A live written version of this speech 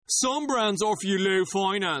Some brands offer you low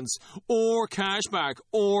finance, or cashback,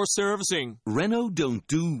 or servicing. Renault don't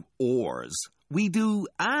do ors. We do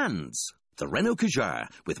ands. The Renault Kadjar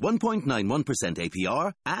with 1.91%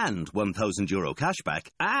 APR and €1,000 cashback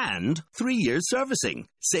and 3 years servicing,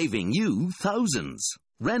 saving you thousands.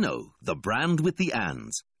 Renault, the brand with the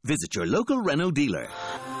ands. Visit your local Renault dealer.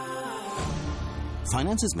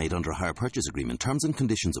 Finance is made under a hire purchase agreement. Terms and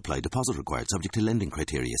conditions apply. Deposit required subject to lending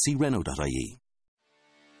criteria. See Renault.ie.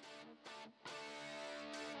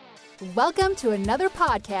 Welcome to another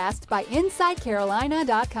podcast by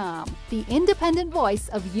InsideCarolina.com, the independent voice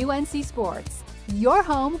of UNC Sports, your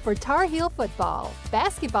home for Tar Heel football,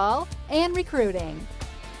 basketball, and recruiting.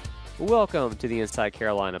 Welcome to the Inside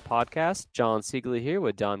Carolina podcast. Jon Seiglie here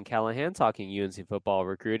with Don Callahan talking UNC football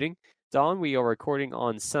recruiting. Don, we are recording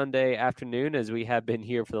on Sunday afternoon as we have been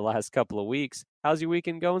here for the last couple of weeks. How's your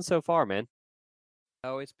weekend going so far, man?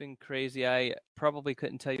 Oh, it's been crazy. I probably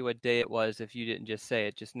couldn't tell you what day it was if you didn't just say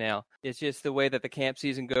it just now. It's just the way that the camp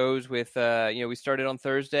season goes with, we started on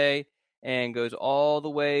Thursday and goes all the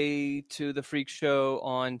way to the Freak Show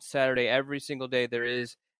on Saturday. Every single day there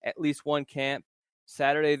is at least one camp.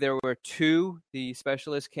 Saturday there were two, the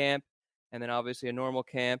specialist camp and then obviously a normal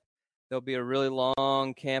camp. There'll be a really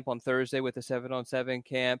long camp on Thursday with the 7-on-7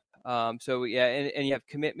 camp. And you have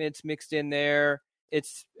commitments mixed in there.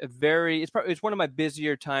 It's one of my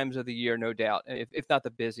busier times of the year, no doubt, if not the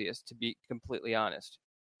busiest, to be completely honest.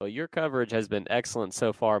 Well, your coverage has been excellent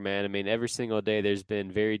so far, man. I mean, every single day there's been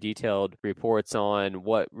very detailed reports on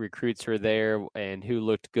what recruits are there and who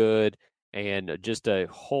looked good, and just a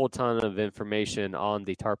whole ton of information on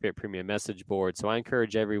the Tar Pit Premium message board. So I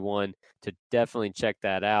encourage everyone to definitely check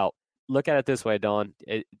that out. Look at it this way, Don.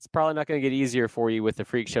 It's probably not going to get easier for you with the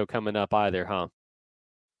Freak Show coming up either, huh?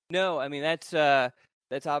 No, I mean, that's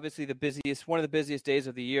obviously one of the busiest days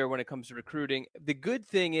of the year when it comes to recruiting. The good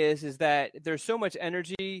thing is that there's so much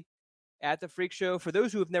energy at the Freak Show for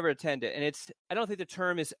those who have never attended. And I don't think the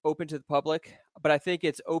term is open to the public, but I think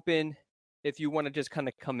it's open if you want to just kind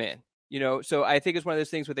of come in, So I think it's one of those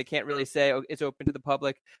things where they can't really say, oh, it's open to the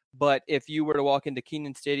public. But if you were to walk into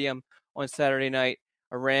Kenan Stadium on Saturday night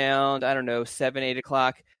around, 7, 8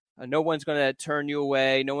 o'clock, no one's going to turn you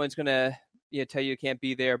away. No one's going to tell you can't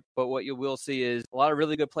be there, but what you will see is a lot of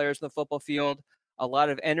really good players in the football field, a lot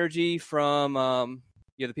of energy from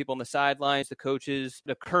the people on the sidelines, the coaches,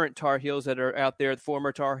 the current Tar Heels that are out there, the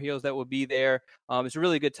former Tar Heels that will be there. It's a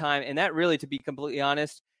really good time, and that really, to be completely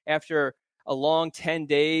honest, after a long 10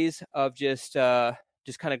 days of just kind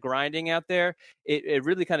of grinding out there, it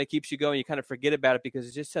really kind of keeps you going. You kind of forget about it because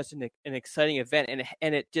it's just such an exciting event,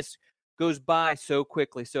 and it just goes by so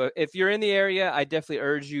quickly. So if you're in the area, I definitely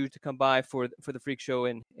urge you to come by for the Freak Show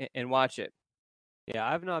and watch it. Yeah,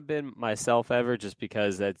 I've not been myself ever, just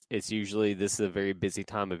because this is a very busy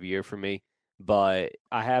time of year for me. But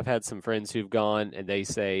I have had some friends who've gone, and they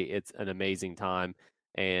say it's an amazing time.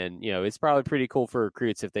 And, it's probably pretty cool for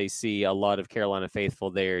recruits if they see a lot of Carolina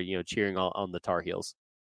faithful there, cheering on the Tar Heels.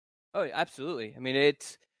 Oh, absolutely. I mean,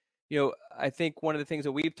 it's, I think one of the things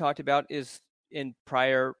that we've talked about is in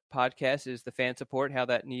prior podcasts is the fan support, how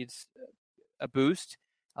that needs a boost.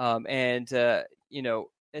 It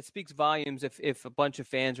speaks volumes if a bunch of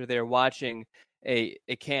fans are there watching a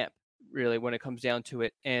camp, really, when it comes down to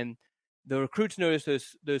it. And the recruits notice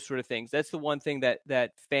those sort of things. That's the one thing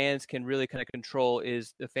that fans can really kind of control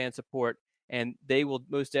is the fan support. And they will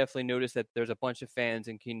most definitely notice that there's a bunch of fans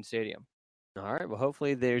in Kenan Stadium. All right. Well,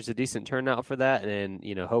 hopefully there's a decent turnout for that. And,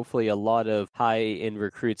 hopefully a lot of high-end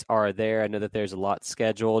recruits are there. I know that there's a lot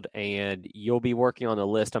scheduled, and you'll be working on the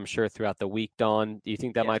list, I'm sure, throughout the week, Don. Do you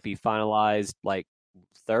think that might be finalized like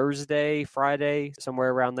Thursday, Friday,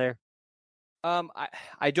 somewhere around there?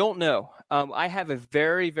 I don't know. I have a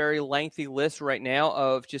very, very lengthy list right now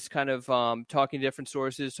of just kind of talking to different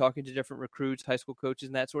sources, talking to different recruits, high school coaches,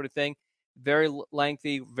 and that sort of thing. Very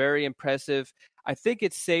lengthy, very impressive. I think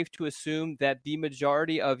it's safe to assume that the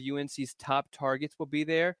majority of UNC's top targets will be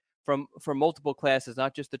there from multiple classes,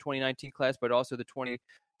 not just the 2019 class, but also the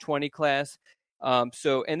 2020 class. And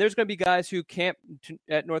there's going to be guys who camp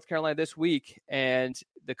at North Carolina this week, and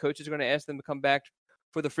the coaches are going to ask them to come back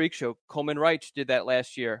for the Freak Show. Coleman Reich did that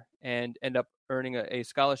last year and end up earning a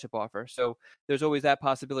scholarship offer. So there's always that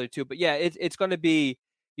possibility too. But yeah, it's going to be,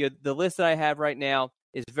 the list that I have right now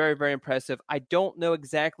is very, very impressive. I don't know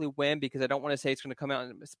exactly when, because I don't want to say it's going to come out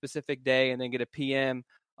on a specific day and then get a PM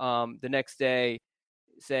the next day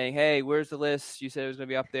saying, hey, where's the list? You said it was going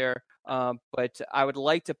to be up there. But I would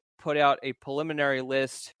like to put out a preliminary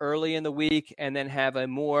list early in the week and then have a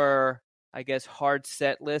more, I guess, hard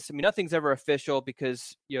set list. I mean, nothing's ever official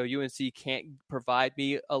because, UNC can't provide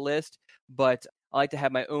me a list, but I like to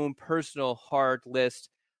have my own personal hard list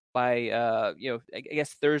by I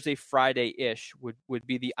guess Thursday, Friday-ish would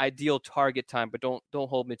be the ideal target time, but don't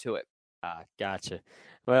hold me to it. Gotcha.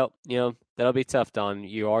 Well, that'll be tough, Don.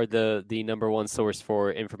 You are the number one source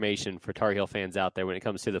for information for Tar Heel fans out there when it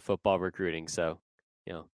comes to the football recruiting. So,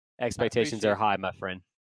 expectations are high, my friend.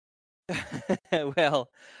 Well,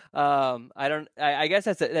 I guess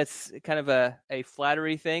that's kind of a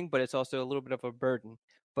flattery thing, but it's also a little bit of a burden.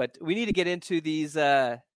 But we need to get into these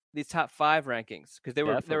top 5 rankings because they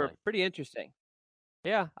were pretty interesting.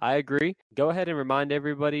 Yeah, I agree. Go ahead and remind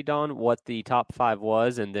everybody, Don, what the top 5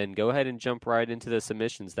 was, and then go ahead and jump right into the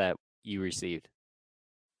submissions that you received.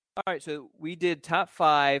 All right, so we did top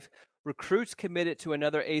 5 recruits committed to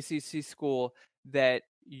another ACC school that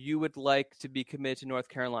you would like to be committed to North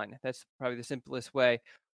Carolina. That's probably the simplest way.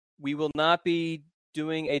 We will not be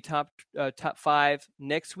doing a top 5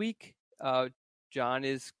 next week. Jon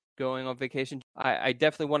is going on vacation. I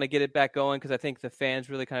definitely want to get it back going because I think the fans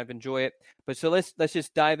really kind of enjoy it. But so let's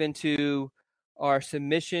just dive into our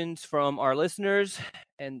submissions from our listeners.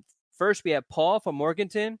 And first we have Paul from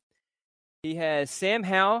Morganton. He has Sam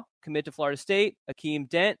Howell committed to Florida State, Akeem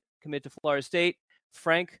Dent committed to Florida State,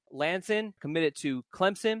 Frank Lanson committed to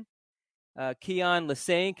Clemson, Keon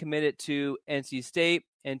Lassane committed to NC State,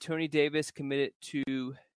 and Tony Davis committed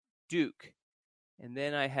to Duke. And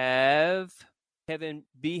then I have Kevin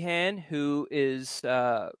Behan, who is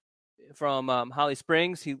from Holly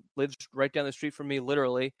Springs. He lives right down the street from me,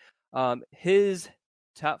 literally. His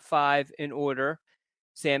top 5 in order: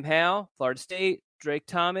 Sam Howell, Florida State; Drake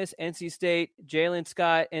Thomas, NC State; Jalen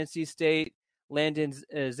Scott, NC State; Landon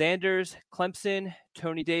Zanders, Clemson;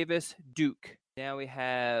 Tony Davis, Duke. Now we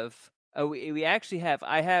have.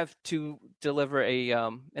 I have to deliver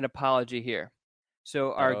an apology here.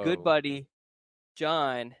 So our good buddy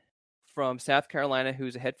Jon from South Carolina,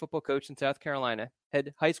 who's a head football coach in South Carolina,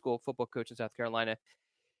 head high school football coach in South Carolina,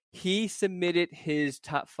 he submitted his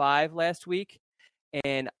top 5 last week,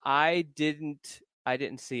 and I didn't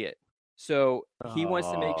see it. So he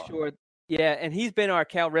wants to make sure. Yeah, and he's been our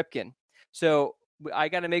Cal Ripken. So I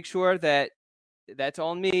got to make sure that's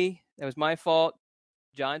on me. That was my fault.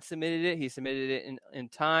 Jon submitted it. He submitted it in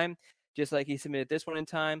time, just like he submitted this one in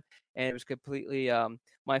time, and it was completely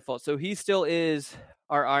my fault. So he still is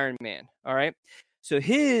our Iron Man, all right? So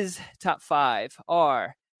his top 5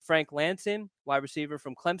 are Frank Lanson, wide receiver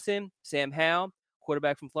from Clemson; Sam Howell,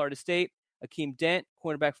 quarterback from Florida State; Akeem Dent,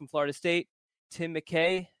 cornerback from Florida State; Tim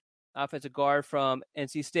McKay, offensive guard from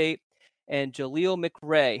NC State; and Jaleel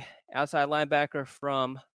McRae, outside linebacker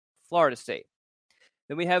from Florida State.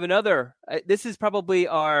 Then we have another. This is probably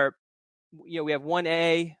our, we have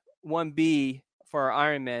 1A, 1B for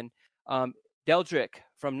our Ironman. Deldrick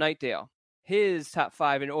from Knightdale. His top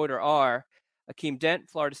 5 in order are Akeem Dent,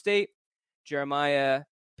 Florida State; Jeremiah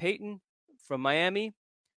Payton from Miami;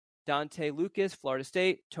 Dante Lucas, Florida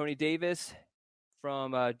State; Tony Davis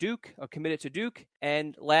from Duke, or committed to Duke;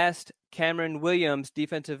 and last, Cameron Williams,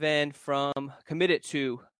 defensive end committed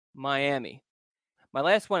to Miami. My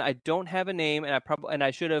last one, I don't have a name, and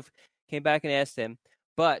I should have came back and asked him.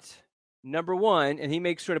 But number 1, and he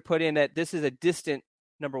makes sure to put in that this is a distant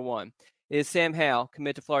number 1, is Sam Howell,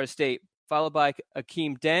 committed to Florida State, followed by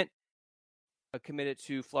Akeem Dent, committed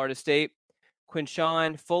to Florida State;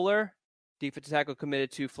 Quinshawn Fuller, defensive tackle,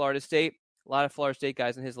 committed to Florida State. A lot of Florida State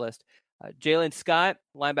guys on his list. Jalen Scott,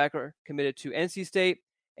 linebacker, committed to NC State;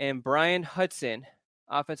 and Brian Hudson,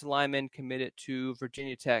 offensive lineman, committed to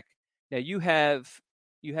Virginia Tech. Now you have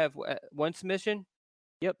one submission?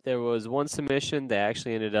 Yep, there was one submission that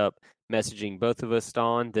actually ended up messaging both of us,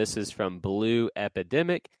 Don. This is from Blue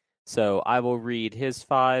Epidemic. So I will read his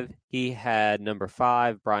 5. He had number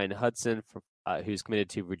 5, Brian Hudson, who's committed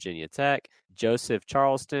to Virginia Tech; Joseph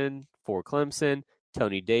Charleston for Clemson;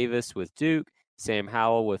 Tony Davis with Duke; Sam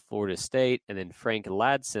Howell with Florida State; and then Frank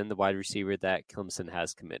Ladson, the wide receiver that Clemson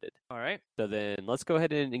has committed. All right. So then let's go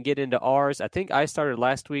ahead and get into ours. I think I started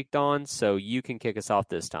last week, Don, so you can kick us off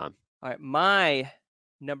this time. All right. My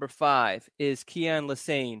number 5 is Keon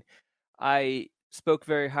Lassane. I spoke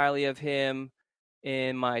very highly of him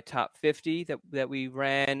in my top 50 that we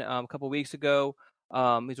ran a couple weeks ago.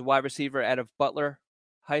 He's a wide receiver out of Butler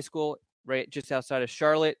High School, right just outside of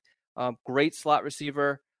Charlotte. Great slot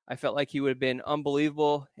receiver. I felt like he would have been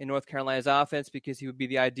unbelievable in North Carolina's offense because he would be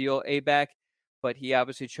the ideal A-back, but he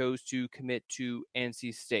obviously chose to commit to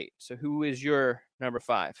NC State. So who is your number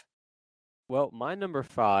 5? Well, my number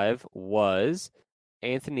 5 was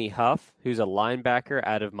Anthony Huff, who's a linebacker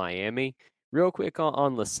out of Miami. Real quick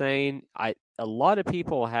on Lassane, a lot of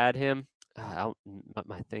people had him.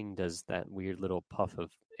 My thing does that weird little puff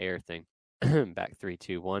of air thing. Back 3,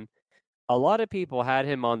 2, 1. A lot of people had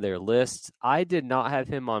him on their lists. I did not have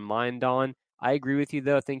him on mine, Don. I agree with you,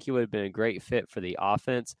 though. I think he would have been a great fit for the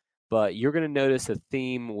offense. But you're going to notice a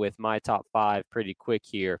theme with my top 5 pretty quick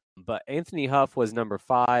here. But Anthony Huff was number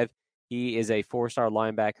 5. He is a 4-star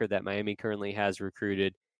linebacker that Miami currently has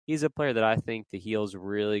recruited. He's a player that I think the Heels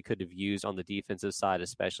really could have used on the defensive side,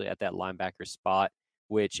 especially at that linebacker spot,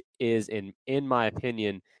 which is, in my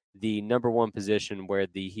opinion, the number one position where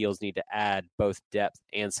the Heels need to add both depth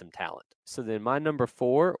and some talent. So then my number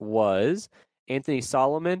 4 was Anthony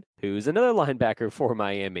Solomon, who's another linebacker for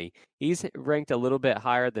Miami. He's ranked a little bit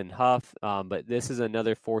higher than Huff, but this is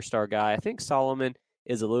another 4-star guy. I think Solomon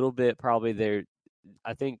is a little bit probably there.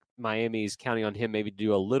 I think Miami's counting on him maybe to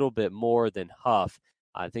do a little bit more than Huff.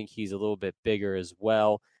 I think he's a little bit bigger as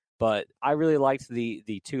well. But I really liked the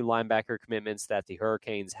 2 linebacker commitments that the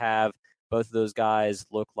Hurricanes have. Both of those guys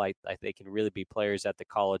look like they can really be players at the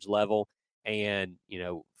college level. And,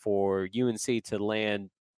 for UNC to land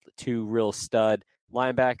 2 real stud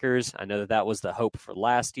linebackers, I know that was the hope for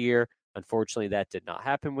last year. Unfortunately, that did not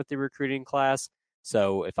happen with the recruiting class.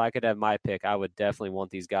 So if I could have my pick, I would definitely want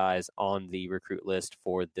these guys on the recruit list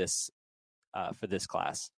for this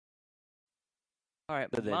class. All right.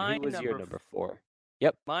 So then who was your number 4?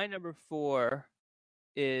 Yep. My number 4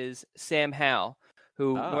 is Sam Howell,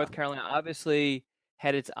 who North Carolina obviously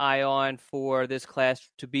had its eye on for this class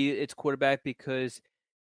to be its quarterback because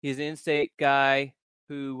he's an in-state guy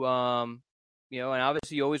who, and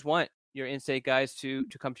obviously you always want your in-state guys to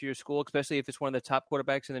come to your school, especially if it's one of the top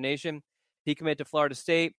quarterbacks in the nation. He committed to Florida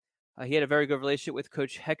State. He had a very good relationship with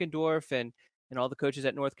Coach Heckendorf and all the coaches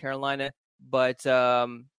at North Carolina. But, a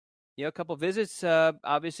couple visits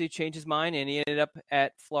obviously changed his mind, and he ended up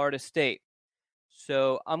at Florida State.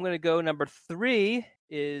 So I'm going to go number 3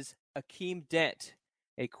 is Akeem Dent,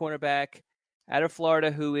 a cornerback out of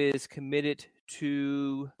Florida who is committed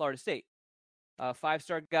to Florida State.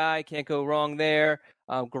 5-star guy, can't go wrong there.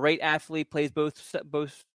 Great athlete, plays both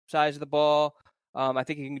sides of the ball. I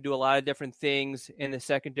think he can do a lot of different things in the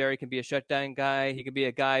secondary. He can be a shutdown guy. He can be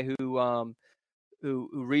a guy who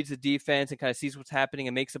reads the defense and kind of sees what's happening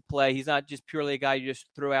and makes a play. He's not just purely a guy you just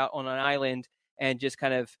throw out on an island and just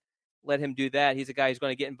kind of let him do that. He's a guy who's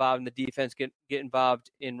going to get involved in the defense, get involved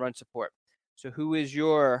in run support. So who is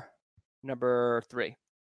your number 3?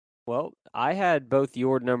 Well, I had both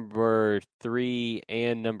your number 3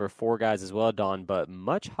 and number 4 guys as well, Don, but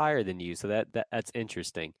much higher than you. So that's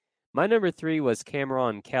interesting. My number 3 was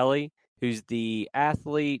Cameron Kelly, who's the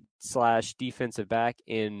athlete/defensive back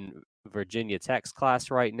in Virginia Tech's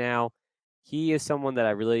class right now. He is someone that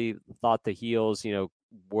I really thought the Heels,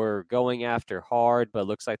 were going after hard, but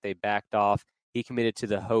looks like they backed off. He committed to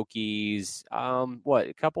the Hokies,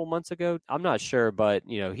 a couple months ago? I'm not sure, but,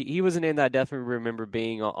 he was a name that I definitely remember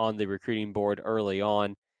being on the recruiting board early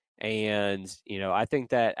on. And, I think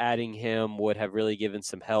that adding him would have really given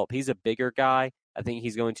some help. He's a bigger guy. I think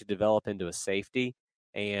he's going to develop into a safety.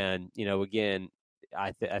 And, again,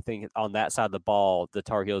 I think on that side of the ball, the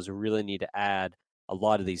Tar Heels really need to add a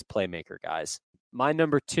lot of these playmaker guys. My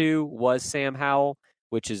number 2 was Sam Howell,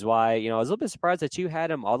 which is why, I was a little bit surprised that you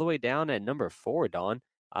had him all the way down at number 4, Don.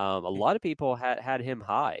 A lot of people had him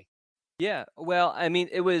high. Yeah, well, I mean,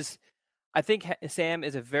 I think Sam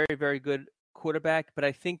is a very, very good quarterback, but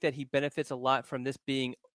I think that he benefits a lot from this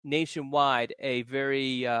being nationwide a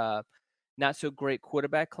very not so great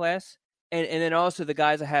quarterback class. And then also the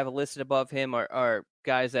guys I have listed above him are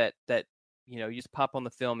guys that you just pop on the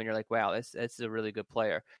film and you're like, wow, that's a really good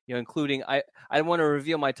player. Including I don't want to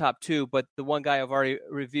reveal my top 2, but the one guy I've already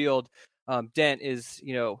revealed, Dent, is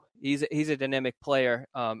he's a dynamic player.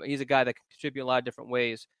 He's a guy that can contribute a lot of different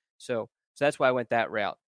ways. So that's why I went that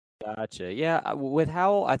route. Gotcha. Yeah, with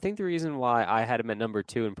Howell, I think the reason why I had him at number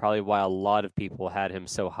 2 and probably why a lot of people had him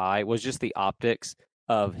so high was just the optics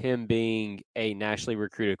of him being a nationally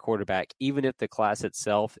recruited quarterback. Even if the class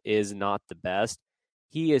itself is not the best,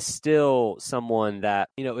 he is still someone that,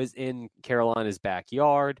 is in Carolina's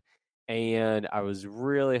backyard. And I was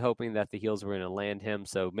really hoping that the Heels were going to land him.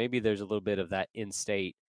 So maybe there's a little bit of that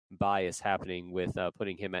in-state bias happening with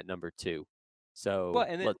putting him at number 2. So, well,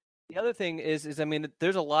 and then the other thing is, I mean,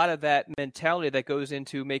 there's a lot of that mentality that goes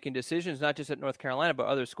into making decisions, not just at North Carolina, but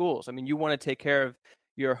other schools. I mean, you want to take care of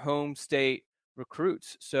your home state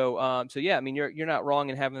recruits. So yeah, I mean, you're not wrong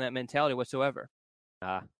in having that mentality whatsoever.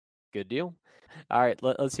 Good deal. All right,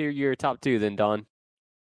 let's hear your top 2 then, Don.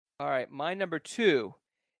 All right, my number 2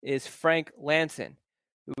 is Frank Lanson,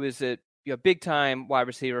 who is a big-time wide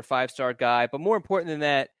receiver, 5-star guy. But more important than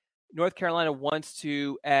that, North Carolina wants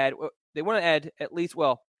to add. They want to add at least.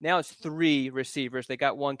 Well, now it's 3 receivers. They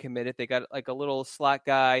got 1 committed. They got like a little slot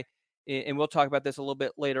guy, and we'll talk about this a little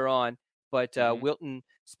bit later on. But Wilton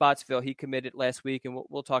Spotsville, he committed last week, and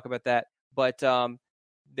we'll talk about that. But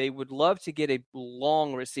they would love to get a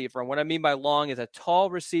long receiver. And what I mean by long is a tall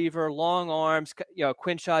receiver, long arms,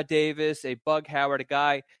 Quinshaw Davis, a Bug Howard, a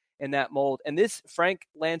guy in that mold. And this Frank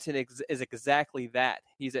Lanson is exactly that.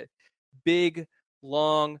 He's a big,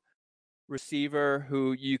 long receiver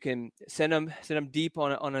who you can send him deep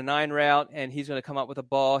on a 9 route, and he's going to come up with a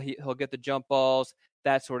ball. He'll get the jump balls,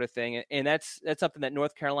 that sort of thing. And that's something that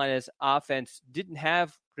North Carolina's offense didn't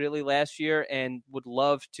have really last year and would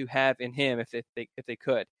love to have in him if they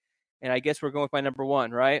could. And I guess we're going with my number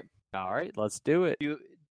 1, right? All right, let's do it. Do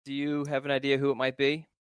you have an idea who it might be?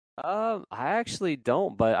 I actually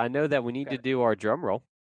don't, but I know that we need to do our drum roll.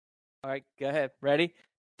 All right, go ahead. Ready?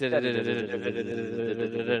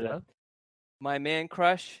 My man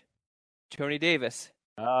crush, Tony Davis.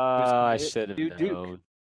 I should have known. Duke.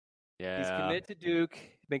 Yeah. He's committed to Duke.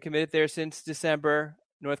 Been committed there since December.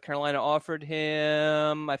 North Carolina offered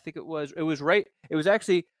him, I think it was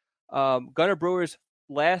actually Gunnar Brewer's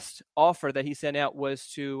last offer that he sent out was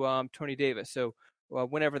to Tony Davis. So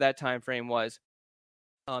whenever that time frame was.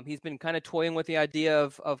 He's been kind of toying with the idea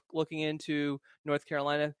of looking into North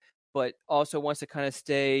Carolina, but also wants to kind of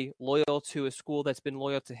stay loyal to a school that's been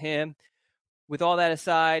loyal to him. With all that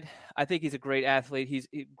aside, I think he's a great athlete. He's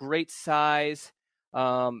great size,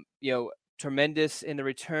 tremendous in the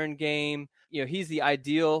return game. He's the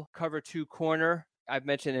ideal cover 2 corner. I've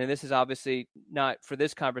mentioned, and this is obviously not for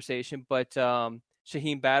this conversation, but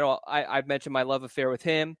Shaheem Battle, I've mentioned my love affair with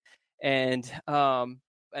him. And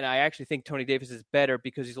I actually think Tony Davis is better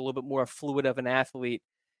because he's a little bit more fluid of an athlete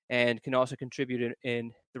and can also contribute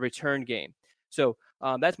in the return game. So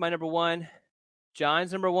that's my number 1.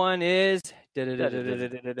 John's number 1 is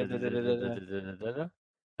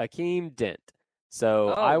Hakeem Dent. So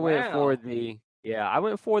I went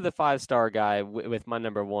for the 5-star guy with my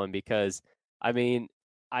number 1 because I mean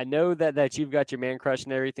I know that you've got your man crush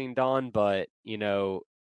and everything, Don, but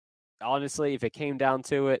honestly, if it came down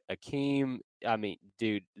to it, Hakeem, I mean,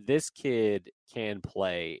 dude, this kid can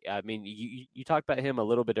play. I mean, you talked about him a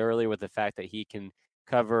little bit earlier with the fact that he can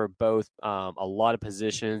cover both a lot of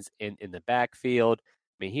positions in the backfield.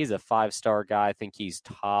 I mean, he's a 5-star guy. I think he's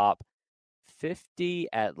top 50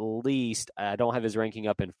 at least. I don't have his ranking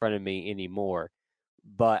up in front of me anymore.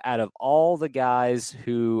 But out of all the guys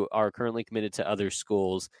who are currently committed to other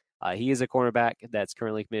schools, he is a cornerback that's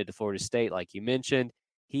currently committed to Florida State, like you mentioned.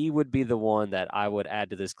 He would be the one that I would add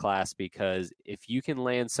to this class because if you can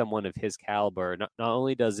land someone of his caliber, not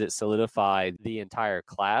only does it solidify the entire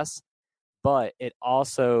class, but it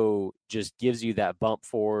also just gives you that bump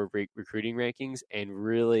for recruiting rankings and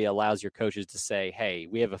really allows your coaches to say, hey,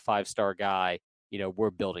 we have a 5-star guy, we're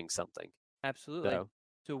building something. Absolutely.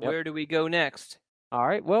 So where do we go next? All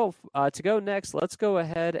right. Well, to go next, let's go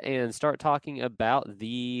ahead and start talking about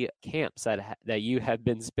the camps that you have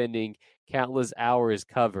been spending countless hours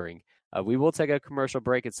covering. We will take a commercial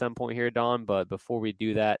break at some point here, Don, but before we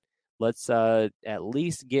do that, let's at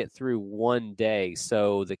least get through one day.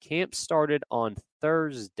 So the camp started on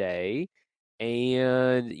Thursday,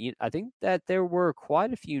 and I think that there were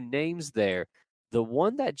quite a few names there. The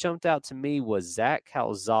one that jumped out to me was Zach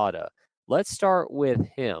Calzada. Let's start with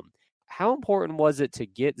him. How important was it to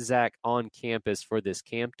get Zach on campus for this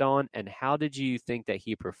camp, Don, and how did you think that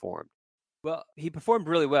he performed? Well, he performed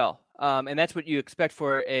really well, and that's what you expect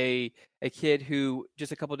for a kid who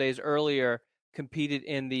just a couple of days earlier competed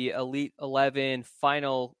in the Elite 11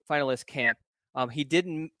 finalist camp. He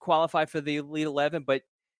didn't qualify for the Elite 11, but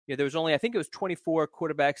there was only, I think it was 24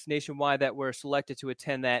 quarterbacks nationwide that were selected to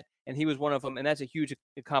attend that, and he was one of them, and that's a huge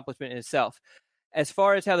accomplishment in itself. As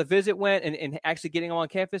far as how the visit went and actually getting him on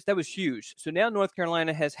campus, that was huge. So now North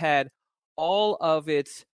Carolina has had all of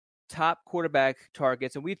its top quarterback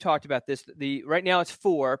targets, and we've talked about this. Right now it's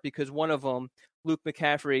 4 because one of them, Luke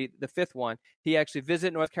McCaffrey, the 5th one, he actually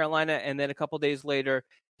visited North Carolina, and then a couple days later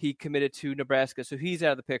he committed to Nebraska. So he's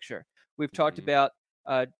out of the picture. We've talked about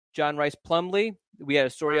John Rice Plumlee. We had a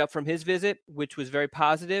story up from his visit, which was very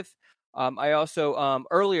positive. I also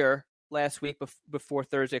earlier last week before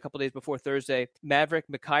Thursday, a couple days before Thursday, Maverick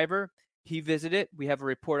McIver, he visited. We have a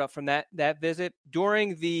report up from that visit.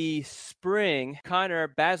 During the spring, Connor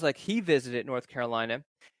Baslick, he visited North Carolina.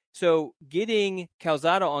 So getting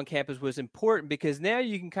Calzada on campus was important because now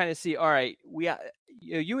you can kind of see, all right,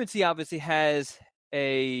 UNC obviously has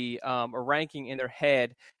a ranking in their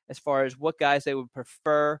head as far as what guys they would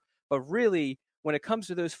prefer. But really, when it comes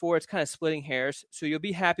to those 4, it's kind of splitting hairs. So you'll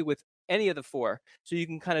be happy with any of the 4. So you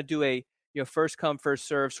can kind of do a first come, first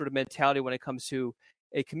serve sort of mentality when it comes to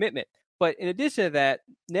a commitment. But in addition to that,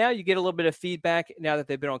 now you get a little bit of feedback now that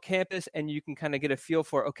they've been on campus, and you can kind of get a feel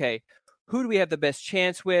for, okay, who do we have the best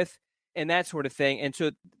chance with, and that sort of thing. And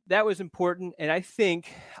so that was important. And I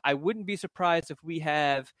think I wouldn't be surprised if we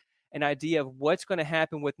have an idea of what's going to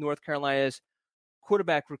happen with North Carolina's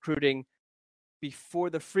quarterback recruiting before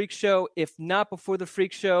the Freak Show. If not before the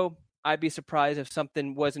Freak Show, I'd be surprised if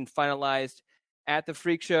something wasn't finalized at the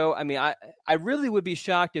Freak Show. I mean, I really would be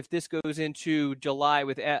shocked if this goes into July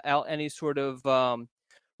without any sort of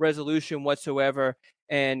resolution whatsoever.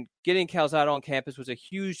 And getting Calzada on campus was a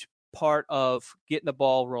huge part of getting the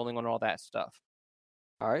ball rolling on all that stuff.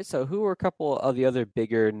 All right, so who are a couple of the other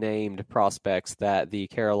bigger named prospects that the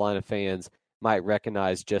Carolina fans might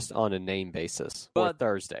recognize just on a name basis for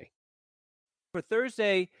Thursday? For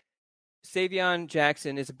Thursday, Savion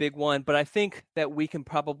Jackson is a big one, but I think that we can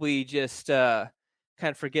probably just kind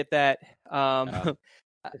of forget that. I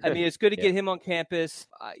mean, it's good to get him on campus.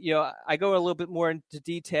 I go a little bit more into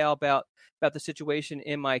detail about the situation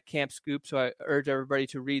in my camp scoop, so I urge everybody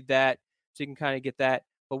to read that so you can kind of get that.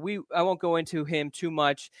 But I won't go into him too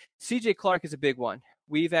much. CJ Clark is a big one.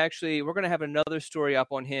 We're going to have another story up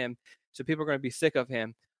on him, so people are going to be sick of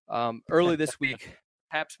him. Early this week,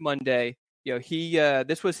 perhaps Monday,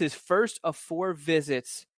 this was his first of 4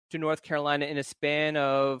 visits to North Carolina in a span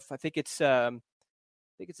of, I think it's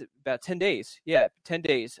about 10 days. Yeah, 10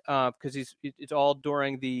 days, because it's all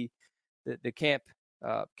during the camp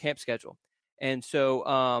schedule. And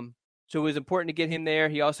so it was important to get him there.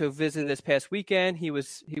 He also visited this past weekend. He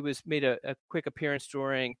was made a quick appearance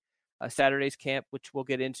during Saturday's camp, which we'll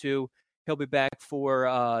get into. He'll be back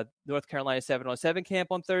for North Carolina 7-on-7 camp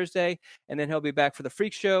on Thursday, and then he'll be back for the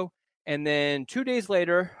Freak Show. And then 2 days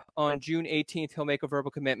later, on June 18th, he'll make a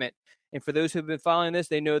verbal commitment. And for those who have been following this,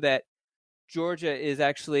 they know that Georgia is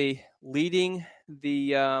actually leading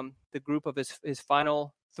the group of his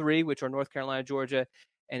final 3, which are North Carolina, Georgia,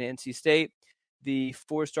 and NC State. The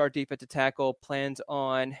 4-star defensive tackle plans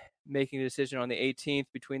on making a decision on the 18th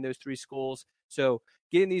between those 3 schools. So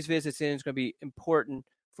getting these visits in is going to be important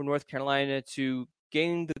for North Carolina to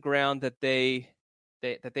gain the ground that they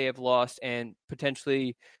have lost and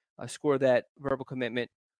potentially score that verbal commitment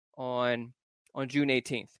on June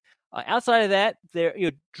 18th. Outside of that,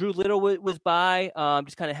 Drew Little was by,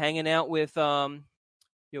 just kind of hanging out with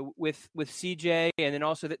CJ, and then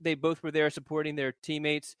also they both were there supporting their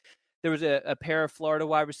teammates. There was a pair of Florida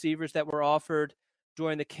wide receivers that were offered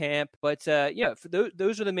during the camp, but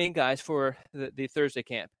those are the main guys for the Thursday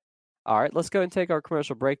camp. All right, let's go and take our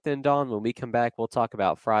commercial break then, Don. When we come back, we'll talk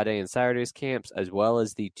about Friday and Saturday's camps, as well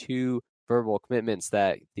as the 2 verbal commitments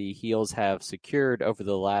that the Heels have secured over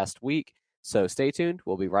the last week. So stay tuned.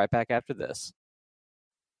 We'll be right back after this.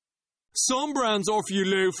 Some brands offer you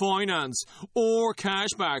low finance, or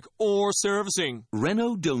cashback, or servicing.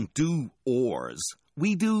 Renault don't do ors.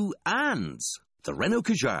 We do ands. The Renault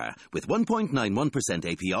Kadjar with 1.91%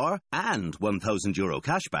 APR and €1,000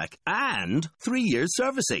 cashback and 3 years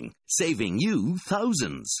servicing, saving you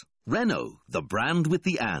thousands. Renault, the brand with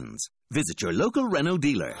the ands. Visit your local Renault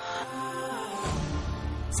dealer.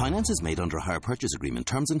 Finance is made under a hire purchase agreement.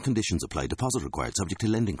 Terms and conditions apply. Deposit required subject to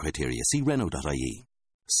lending criteria. See Renault.ie.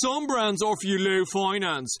 Some brands offer you low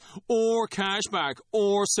finance, or cashback,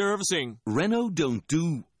 or servicing. Renault don't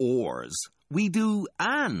do ors. We do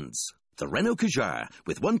ands. The Renault Kadjar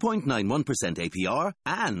with 1.91% APR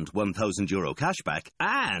and €1,000 cashback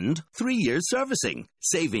and 3 years servicing,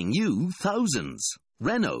 saving you thousands.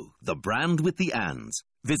 Renault, the brand with the ands.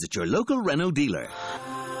 Visit your local Renault dealer.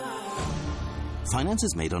 Finance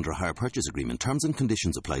is made under a hire purchase agreement. Terms and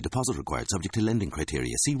conditions apply. Deposit required subject to lending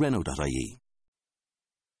criteria. See Renault.ie.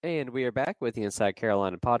 And we are back with the Inside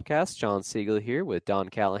Carolina podcast. Jon Seiglie here with Don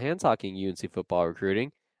Callahan talking UNC football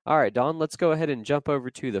recruiting. All right, Don, let's go ahead and jump over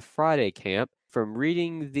to the Friday camp. From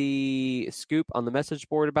reading the scoop on the message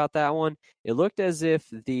board about that one, it looked as if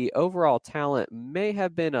the overall talent may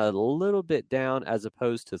have been a little bit down as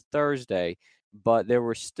opposed to Thursday, but there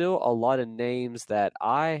were still a lot of names that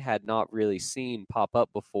I had not really seen pop up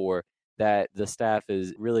before that the staff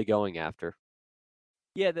is really going after.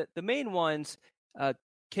 Yeah, the main ones,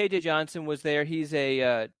 KJ Johnson was there. He's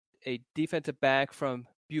a defensive back from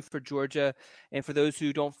Buford, Georgia. And for those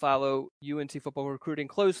who don't follow UNC football recruiting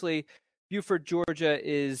closely, Buford, Georgia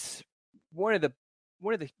is one of the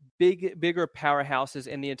bigger powerhouses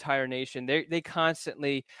in the entire nation. They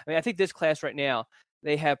constantly, I think this class right now,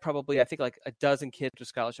 they have probably, like a dozen kids with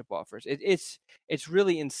scholarship offers. It's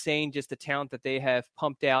really insane just the talent that they have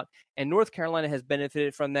pumped out. And North Carolina has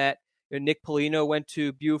benefited from that. Nick Polino went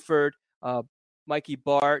to Buford, Mikey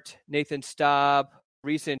Bart, Nathan Staub,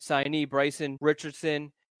 recent signee Bryson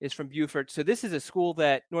Richardson is from Buford. So this is a school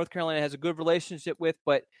that North Carolina has a good relationship with,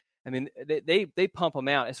 but they pump them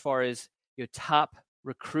out as far as top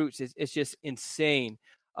recruits. It's just insane.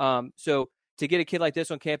 So to get a kid like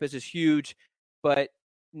this on campus is huge, but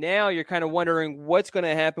now you're kind of wondering what's going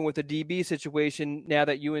to happen with the DB situation now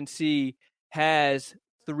that UNC has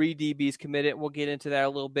 3 DBs committed. We'll get into that a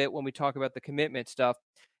little bit when we talk about the commitment stuff.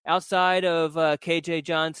 Outside of KJ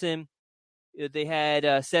Johnson, they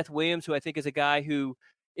had Seth Williams, who I think is a guy who,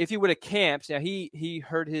 if he would have camped, now he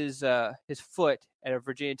hurt his foot at a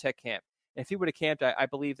Virginia Tech camp. And if he would have camped, I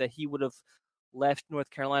believe that he would have left North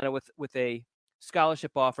Carolina with a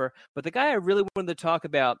scholarship offer. But the guy I really wanted to talk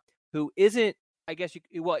about, who isn't, I guess,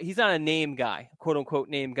 he's not a name guy, quote unquote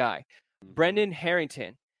name guy. Brendan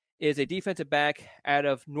Harrington is a defensive back out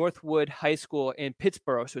of Northwood High School in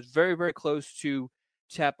Pittsburgh, so it's very, very close to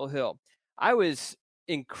Chapel Hill. I was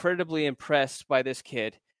incredibly impressed by this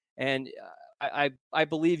kid, and I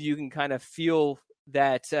believe you can kind of feel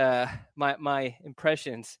that my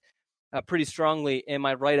impressions pretty strongly in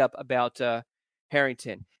my write-up about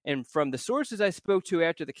Harrington. And from the sources I spoke to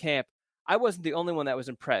after the camp, I wasn't the only one that was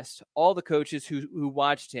impressed. All the coaches who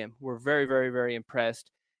watched him were very, very, very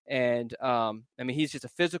impressed. And I mean, he's just a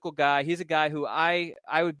physical guy. He's a guy who I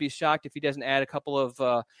would be shocked if he doesn't add a couple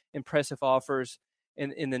of impressive offers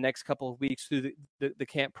in the next couple of weeks through the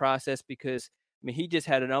camp process, because I mean, he just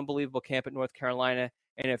had an unbelievable camp at North Carolina.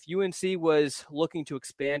 And if UNC was looking to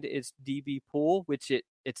expand its DB pool, which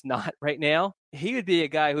it's not right now, he would be a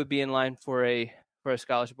guy who would be in line for a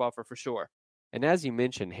scholarship offer for sure. And as you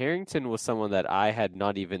mentioned, Harrington was someone that I had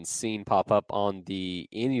not even seen pop up on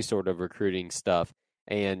any sort of recruiting stuff.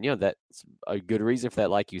 And, that's a good reason for that.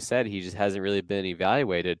 Like you said, he just hasn't really been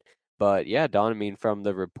evaluated. But yeah, Don, I mean, from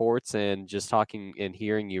the reports and just talking and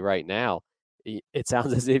hearing you right now, it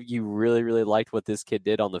sounds as if you really, really liked what this kid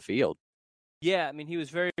did on the field. Yeah, I mean, he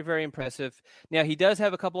was very, very impressive. Now, he does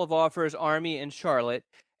have a couple of offers, Army and Charlotte.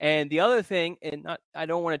 And the other thing, I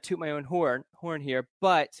don't want to toot my own horn here,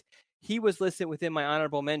 but he was listed within my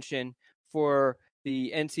honorable mention for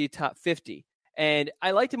the NC Top 50. And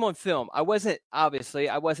I liked him on film. I wasn't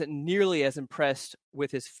nearly as impressed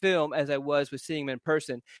with his film as I was with seeing him in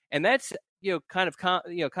person. And that's, kind of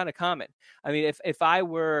common. I mean, if I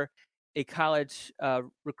were a college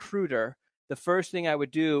recruiter, the first thing I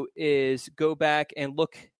would do is go back and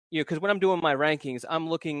look, because when I'm doing my rankings, I'm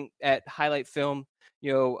looking at highlight film.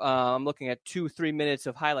 I'm looking at 2-3 minutes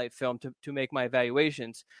of highlight film to make my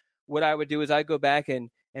evaluations. What I would do is I go back and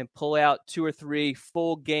pull out 2 or 3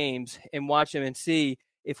 full games and watch them and see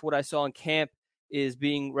if what I saw in camp is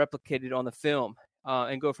being replicated on the film,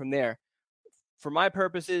 and go from there. For my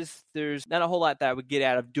purposes, there's not a whole lot that I would get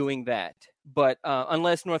out of doing that, but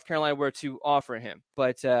unless North Carolina were to offer him.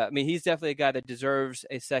 But I mean, he's definitely a guy that deserves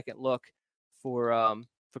a second look for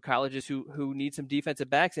colleges who need some defensive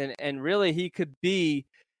backs, and really he could be,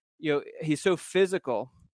 he's so physical,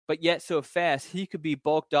 but yet so fast. He could be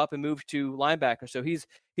bulked up and moved to linebacker. So he's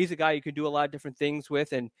a guy you can do a lot of different things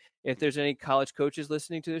with. And if there's any college coaches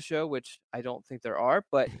listening to the show, which I don't think there are,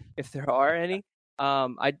 but if there are any,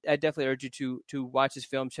 I definitely urge you to watch his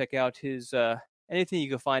film, check out his anything you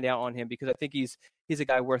can find out on him, because I think he's a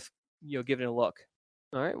guy worth giving a look.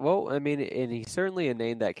 All right. Well, I mean, and he's certainly a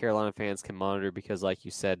name that Carolina fans can monitor because, like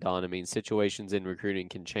you said, Don, I mean, situations in recruiting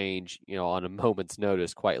can change, on a moment's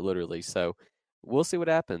notice, quite literally. So we'll see what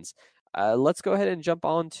happens. Let's go ahead and jump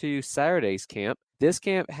on to Saturday's camp. This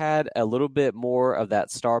camp had a little bit more of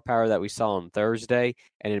that star power that we saw on Thursday.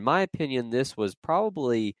 And in my opinion, this was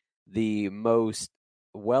probably the most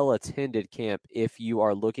well-attended camp if you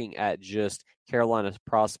are looking at just Carolina's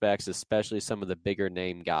prospects, especially some of the bigger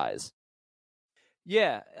name guys.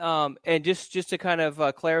 Yeah, and just to kind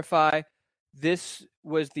of clarify, this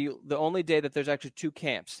was the only day that there's actually 2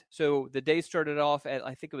 camps. So the day started off at,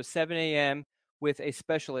 I think it was 7 a.m. with a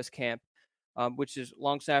specialist camp, which is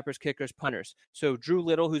long snappers, kickers, punters. So Drew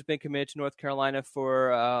Little, who's been committed to North Carolina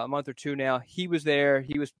for a month or 2 now, he was there.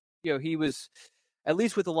 He was at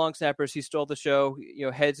least with the long snappers, he stole the show,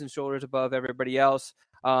 heads and shoulders above everybody else.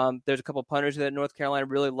 There's a couple punters that North Carolina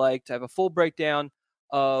really liked. I have a full breakdown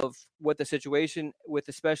of what the situation with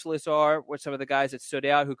the specialists are, what some of the guys that stood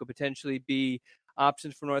out who could potentially be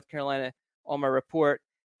options for North Carolina on my report.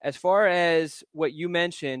 As far as what you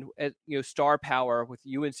mentioned, star power with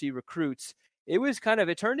UNC recruits,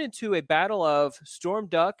 it turned into a battle of Storm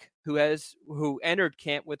Duck, who entered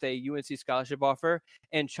camp with a UNC scholarship offer,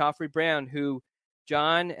 and Joffrey Brown, who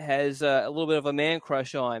John has a little bit of a man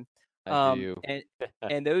crush on. I do.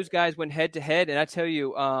 and those guys went head to head, and I tell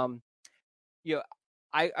you,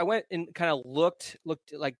 I went and kind of looked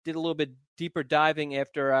like did a little bit deeper diving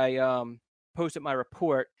after I posted my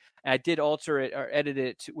report. And I did alter it or edit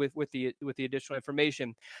it with the additional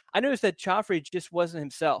information. I noticed that Joffrey just wasn't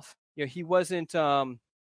himself. he wasn't,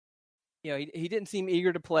 he didn't seem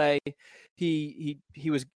eager to play. He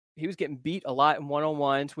was getting beat a lot in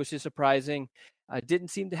one-on-ones, which is surprising. Didn't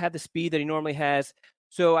seem to have the speed that he normally has.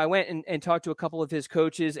 So I went and talked to a couple of his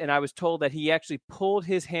coaches, and I was told that he actually pulled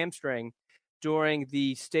his hamstring during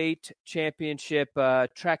the state championship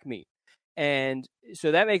track meet. And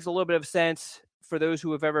so that makes a little bit of sense for those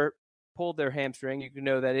who have ever pulled their hamstring. You can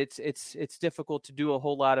know that it's difficult to do a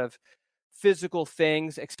whole lot of physical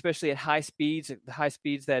things, especially at high speeds, the high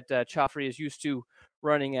speeds that Chaffrey is used to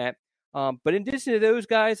running at. But in addition to those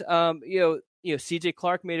guys, CJ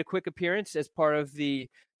Clark made a quick appearance as part of the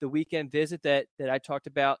weekend visit that I talked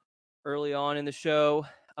about early on in the show.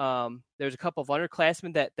 There's a couple of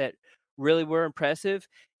underclassmen that really were impressive,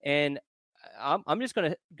 and I'm just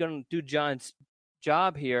gonna do John's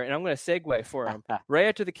job here, and I'm gonna segue for him. Right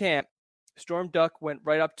after the camp, Storm Duck went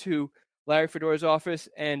right up to Larry Fedora's office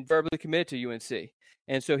and verbally committed to UNC,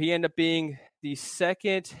 and so he ended up being the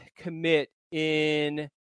second commit in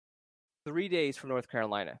 3 days from North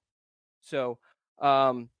Carolina. So,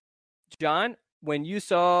 John, when you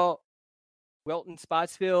saw Welton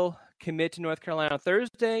Spotsville commit to North Carolina on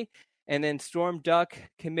Thursday and then Storm Duck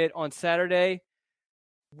commit on Saturday,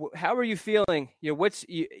 how are you feeling?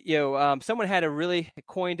 Someone had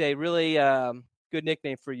coined a really good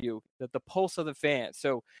nickname for you, the pulse of the fans.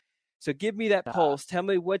 So give me that pulse. Tell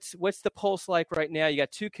me what's the pulse like right now? You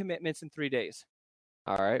got 2 commitments in 3 days.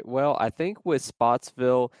 All right. Well, I think with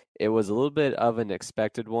Spotsville, it was a little bit of an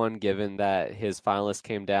expected one, given that his finalists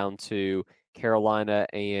came down to Carolina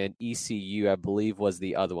and ECU, I believe, was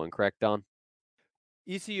the other one. Correct, Don?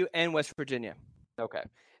 ECU and West Virginia. Okay.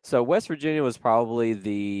 So West Virginia was probably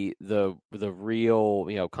the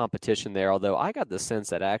real competition there. Although I got the sense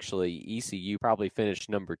that actually ECU probably finished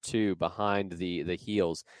number 2 behind the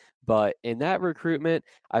Heels. But in that recruitment,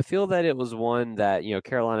 I feel that it was one that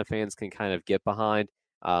Carolina fans can kind of get behind.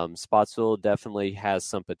 Spotsville definitely has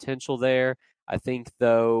some potential there. I think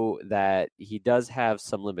though that he does have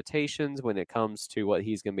some limitations when it comes to what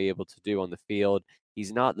he's going to be able to do on the field.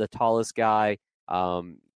 He's not the tallest guy.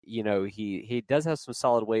 He does have some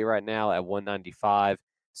solid weight right now at 195,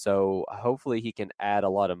 so hopefully he can add a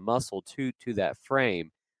lot of muscle to that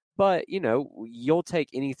frame. But you'll take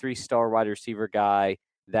any 3-star wide receiver guy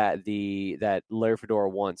that Larry Fedora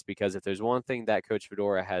wants, because if there's one thing that Coach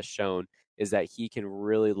Fedora has shown is that he can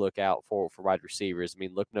really look out for wide receivers. I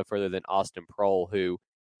mean, look no further than Austin Prohl, who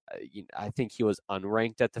I think he was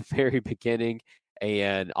unranked at the very beginning,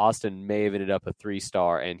 and Austin may have ended up a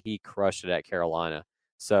 3-star, and he crushed it at Carolina.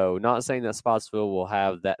 So not saying that Spotsville will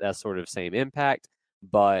have that sort of same impact,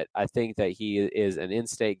 but I think that he is an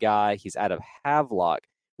in-state guy. He's out of Havelock,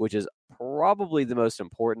 which is probably the most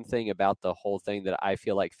important thing about the whole thing that I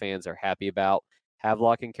feel like fans are happy about.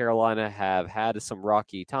 Havelock and Carolina have had some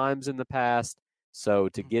rocky times in the past, so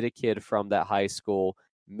to get a kid from that high school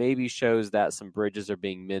maybe shows that some bridges are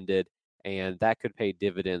being mended, and that could pay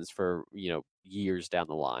dividends for years down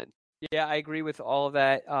the line. Yeah, I agree with all of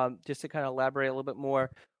that. Just to kind of elaborate a little bit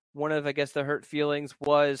more, one of, I guess, the hurt feelings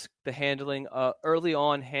was the early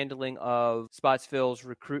on handling of Spotsville's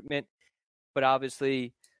recruitment. But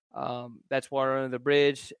obviously, that's water under the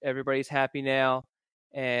bridge. Everybody's happy now.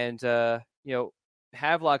 And,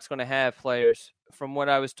 Havelock's going to have players. From what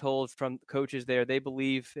I was told from coaches there, they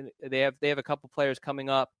believe they have a couple players coming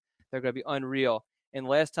up. They're going to be unreal. And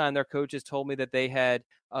last time their coaches told me that they had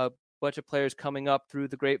a bunch of players coming up through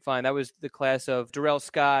the grapevine. That was the class of Darrell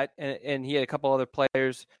Scott, and he had a couple other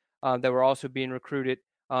players that were also being recruited.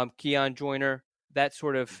 Keon Joyner, that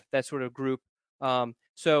sort of group.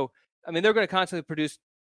 So I mean, they're going to constantly produce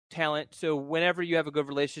talent. So whenever you have a good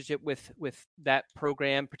relationship with that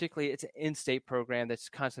program, particularly it's an in-state program that's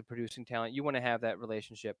constantly producing talent, you want to have that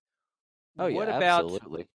relationship. Oh, yeah,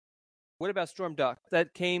 absolutely. What about Storm Duck?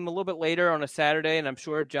 That came a little bit later on a Saturday, and I'm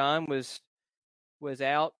sure John was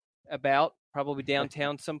out about, probably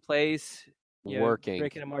downtown someplace, working,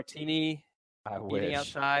 drinking a martini, eating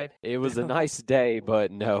outside. It was a nice day,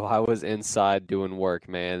 but no, I was inside doing work,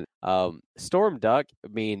 man. Storm Duck, I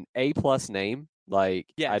mean, A+ name. Like,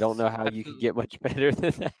 yes, I don't know how you could get much better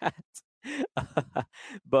than that.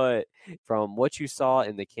 But from what you saw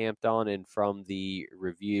in the camp, Don, and from the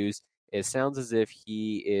reviews, it sounds as if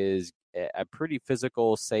he is a pretty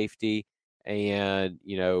physical safety. And,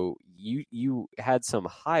 you had some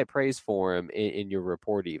high praise for him in your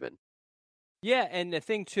report even. Yeah, and the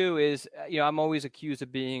thing, too, is, I'm always accused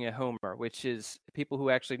of being a homer, which is people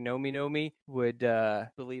who actually know me would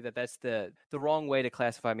believe that that's the wrong way to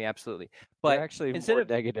classify me, absolutely. But you're actually more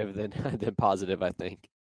negative than positive, I think.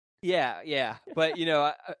 Yeah. But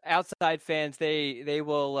outside fans, they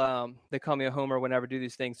will they call me a homer whenever I do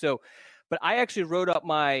these things. So, but I actually wrote up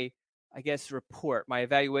my, I guess, report, my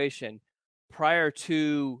evaluation prior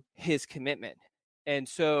to his commitment, and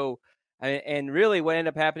so. And really, what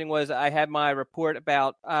ended up happening was I had my report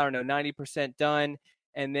about 90% done,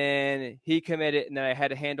 and then he committed, and then I had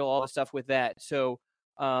to handle all the stuff with that. So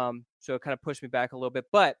it kind of pushed me back a little bit.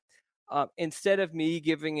 But instead of me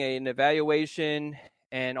giving an evaluation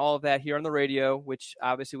and all of that here on the radio, which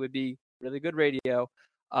obviously would be really good radio,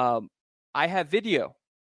 I have video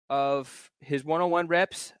of his one-on-one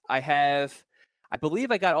reps. I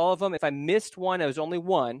believe I got all of them. If I missed one, it was only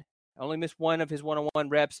one. I only missed one of his one-on-one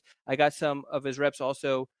reps. I got some of his reps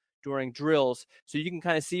also during drills. So you can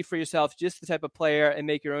kind of see for yourself just the type of player and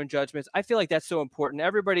make your own judgments. I feel like that's so important.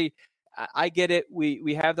 Everybody, I get it.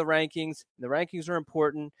 We have the rankings. The rankings are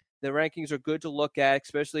important. The rankings are good to look at,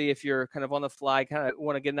 especially if you're kind of on the fly, kind of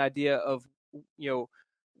want to get an idea of,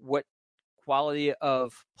 what quality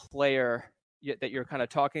of player that you're kind of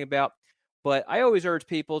talking about. But I always urge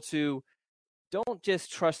people to don't just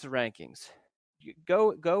trust the rankings.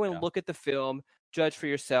 Go and look at the film, judge for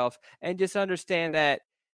yourself, and just understand that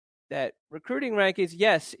recruiting rankings,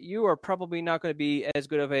 yes, you are probably not going to be as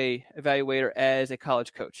good of a evaluator as a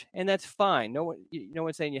college coach, and that's fine. No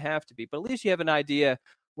one's saying you have to be, but at least you have an idea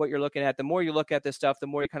what you're looking at. The more you look at this stuff, the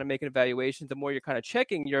more you're kind of making evaluations, the more you're kind of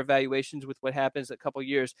checking your evaluations with what happens in a couple of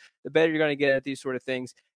years, the better you're going to get at these sort of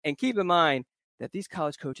things. And keep in mind that these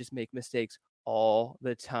college coaches make mistakes all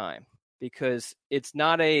the time, because it's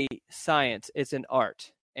not a science, it's an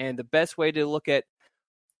art. And the best way to look at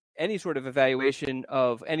any sort of evaluation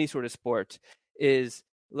of any sort of sport is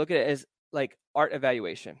look at it as like art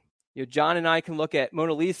evaluation. John and I can look at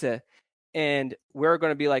Mona Lisa and we're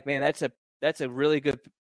going to be like, man, that's a really good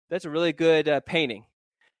painting.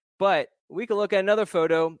 But we could look at another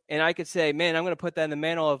photo and I could say, man, I'm going to put that in the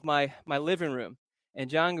mantle of my living room. And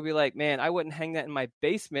John could be like, man, I wouldn't hang that in my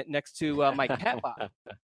basement next to my cat box.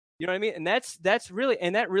 You know what I mean? And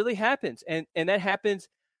that really happens. And that happens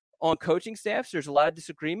on coaching staffs. There's a lot of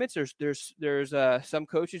disagreements. There's some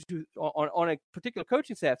coaches who on a particular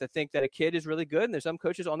coaching staff that think that a kid is really good, and there's some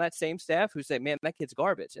coaches on that same staff who say, man, that kid's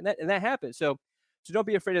garbage. And that happens. So don't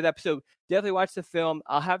be afraid of that. So definitely watch the film.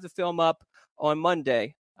 I'll have the film up on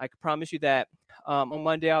Monday. I can promise you that. On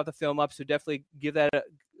Monday I'll have the film up. So definitely give that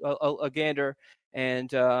a gander,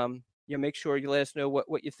 and make sure you let us know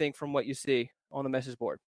what you think from what you see on the message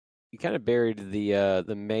board. You kind of buried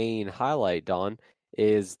the main highlight, Don,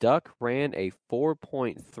 is Duck ran a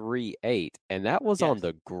 4.38, and that was on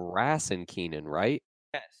the grass in Keenan, right?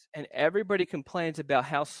 Yes, and everybody complains about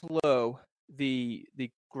how slow the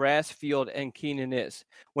grass field in Keenan is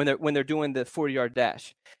when they're doing the 40-yard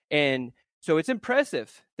dash. And so it's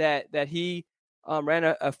impressive that he ran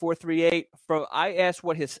a 4.38. I asked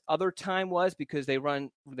what his other time was, because they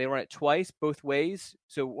run it twice, both ways.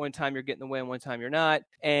 So one time you're getting the win, one time you're not,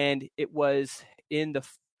 and it was in the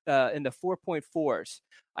 4.4s.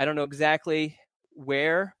 I don't know exactly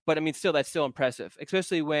where, but I mean, that's still impressive,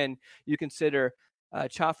 especially when you consider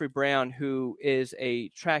Chaffrey Brown, who is a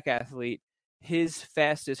track athlete. His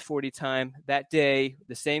fastest 40 time that day,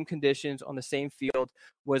 the same conditions on the same field,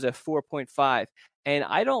 was a 4.5. And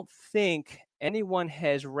I don't think anyone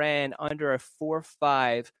has ran under a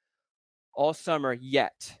 4.5 all summer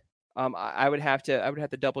yet. I would have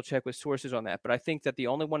to double check with sources on that, but I think that the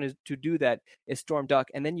only one to do that is Storm Duck.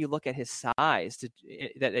 And then you look at his size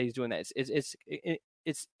that he's doing that.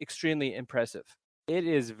 It's extremely impressive. It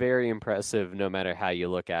is very impressive no matter how you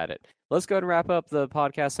look at it. Let's go and wrap up the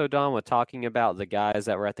podcast, so Don, with talking about the guys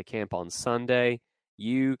that were at the camp on Sunday.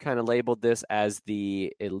 You kind of labeled this as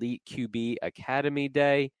the Elite QB Academy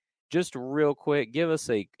Day. Just real quick, give us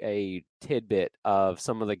a tidbit of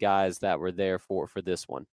some of the guys that were there for this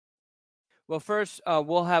one. Well, first,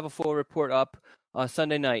 we'll have a full report up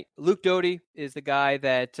Sunday night. Luke Doty is the guy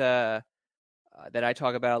that I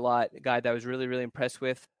talk about a lot, the guy that I was really, really impressed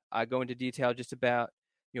with. I go into detail just about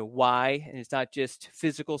why, and it's not just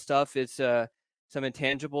physical stuff. It's some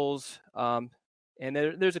intangibles, and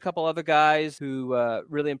there's a couple other guys who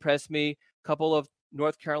really impressed me. A couple of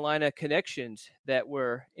North Carolina connections that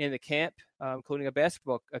were in the camp, including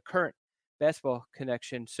a current basketball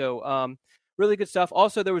connection. So really good stuff.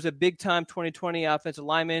 Also, there was a big-time 2020 offensive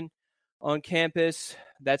lineman on campus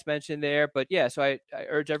that's mentioned there. But yeah, so I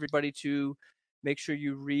urge everybody to make sure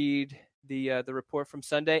you read the report from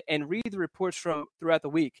Sunday and read the reports from throughout the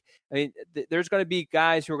week. I mean, there's going to be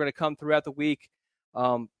guys who are going to come throughout the week,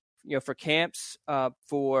 for camps,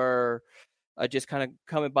 for just kind of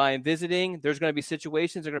coming by and visiting. There's going to be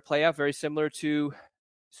situations that are going to play out very similar to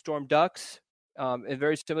Storm Ducks and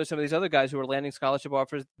very similar to some of these other guys who are landing scholarship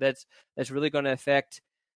offers. That's really going to affect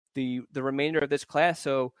the remainder of this class.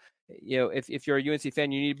 So, if you're a UNC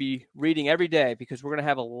fan, you need to be reading every day, because we're going to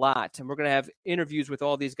have a lot, and we're going to have interviews with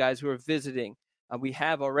all these guys who are visiting. We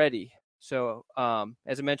have already. So,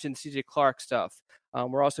 as I mentioned, CJ Clark stuff.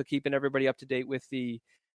 We're also keeping everybody up to date with the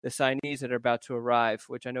signees that are about to arrive,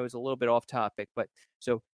 which I know is a little bit off topic, but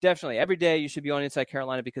so definitely every day you should be on Inside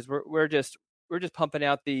Carolina, because we're just pumping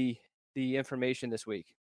out the information this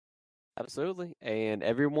week. Absolutely. And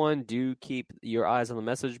everyone, do keep your eyes on the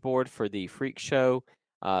message board for the Freak Show.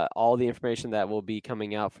 All the information that will be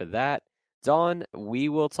coming out for that. Don, we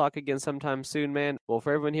will talk again sometime soon, man. Well,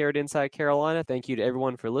 for everyone here at Inside Carolina, thank you to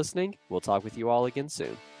everyone for listening. We'll talk with you all again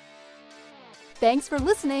soon. Thanks for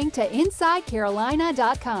listening to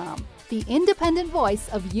InsideCarolina.com, the independent voice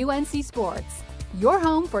of UNC Sports, your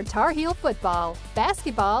home for Tar Heel football,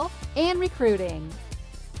 basketball, and recruiting.